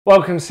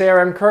Welcome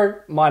CRM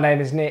crew, my name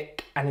is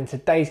Nick and in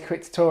today's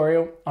quick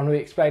tutorial I'm going to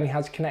be explaining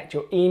how to connect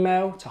your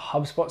email to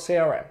HubSpot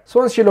CRM. So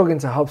once you log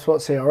into HubSpot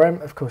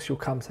CRM, of course you'll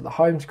come to the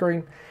home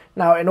screen.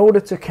 Now in order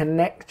to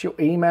connect your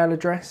email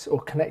address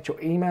or connect your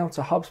email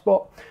to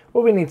HubSpot,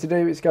 what we need to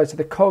do is go to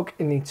the cog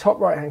in the top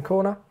right hand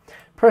corner,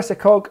 press the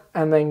cog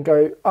and then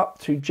go up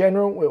to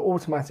general. We'll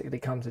automatically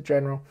come to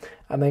general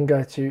and then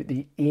go to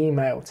the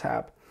email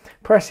tab.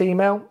 Press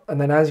email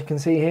and then as you can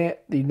see here,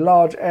 the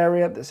large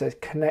area that says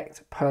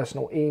connect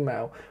personal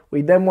email.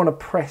 We then want to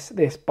press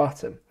this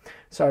button.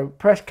 So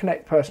press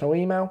connect personal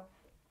email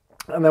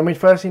and then we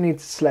firstly need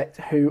to select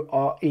who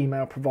our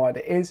email provider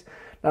is.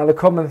 Now the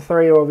common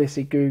three are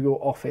obviously Google,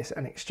 Office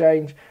and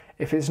Exchange.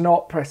 If it's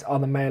not, press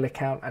other mail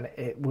account and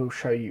it will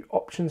show you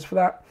options for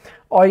that.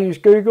 I use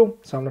Google,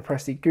 so I'm going to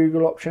press the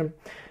Google option.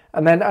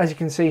 And then as you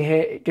can see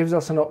here, it gives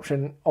us an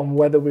option on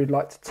whether we'd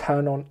like to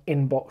turn on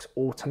inbox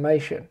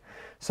automation.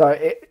 So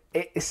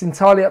it's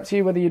entirely up to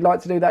you whether you'd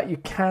like to do that. You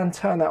can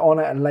turn that on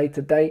at a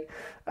later date.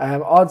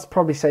 I'd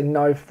probably say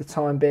no for the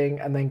time being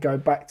and then go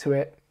back to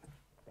it,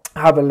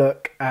 have a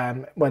look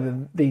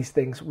whether these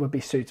things would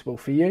be suitable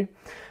for you.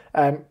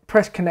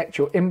 Press connect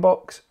your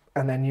inbox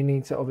and then you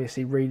need to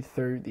obviously read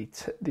through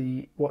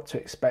the what to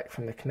expect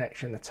from the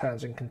connection, the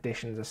terms and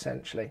conditions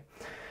essentially.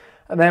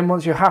 And then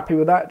once you're happy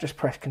with that, just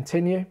press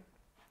continue.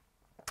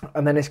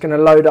 And then it's going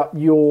to load up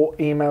your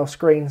email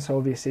screen. So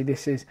obviously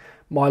this is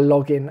my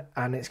login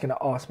and it's going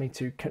to ask me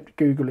to,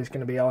 Google is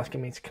going to be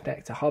asking me to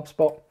connect to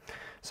HubSpot.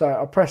 So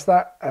I'll press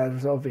that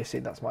as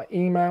obviously that's my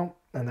email.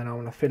 And then I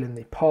want to fill in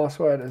the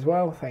password as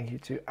well. Thank you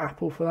to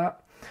Apple for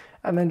that.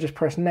 And then just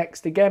press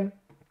next again.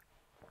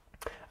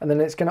 And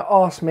then it's going to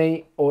ask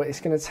me, or it's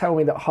going to tell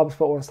me that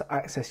HubSpot wants to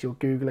access your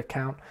Google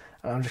account.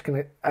 And I'm just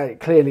going to,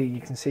 clearly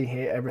you can see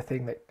here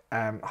everything that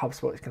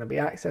HubSpot is going to be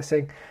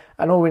accessing.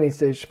 And all we need to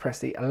do is just press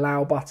the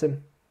allow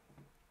button.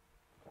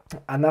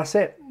 And that's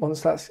it.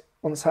 Once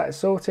that is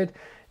sorted,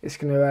 it's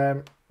going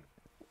to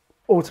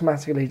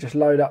automatically just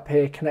load up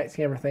here,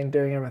 connecting everything,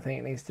 doing everything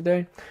it needs to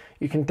do.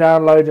 You can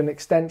download an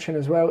extension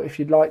as well if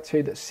you'd like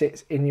to that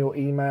sits in your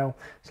email.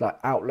 It's like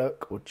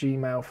Outlook or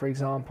Gmail, for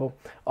example.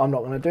 I'm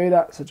not going to do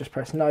that, so just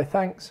press no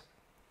thanks.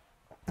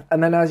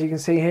 And then as you can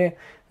see here,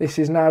 this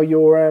is now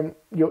your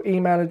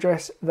email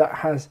address that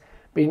has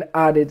been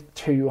added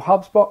to your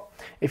HubSpot.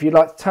 If you'd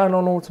like to turn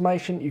on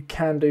automation, you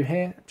can do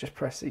here. Just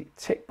press the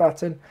tick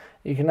button.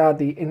 You can add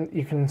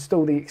you can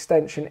install the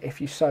extension if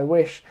you so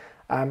wish.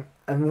 And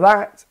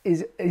that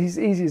is as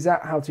easy as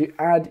that, how to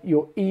add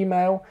your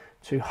email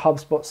to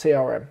HubSpot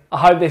CRM. I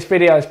hope this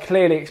video has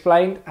clearly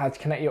explained how to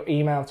connect your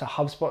email to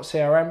HubSpot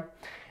CRM.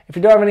 If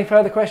you do have any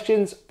further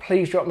questions,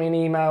 please drop me an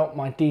email.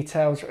 My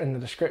details are in the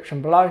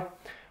description below.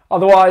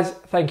 Otherwise,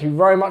 thank you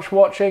very much for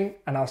watching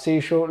and I'll see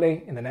you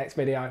shortly in the next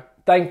video.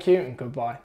 Thank you and goodbye.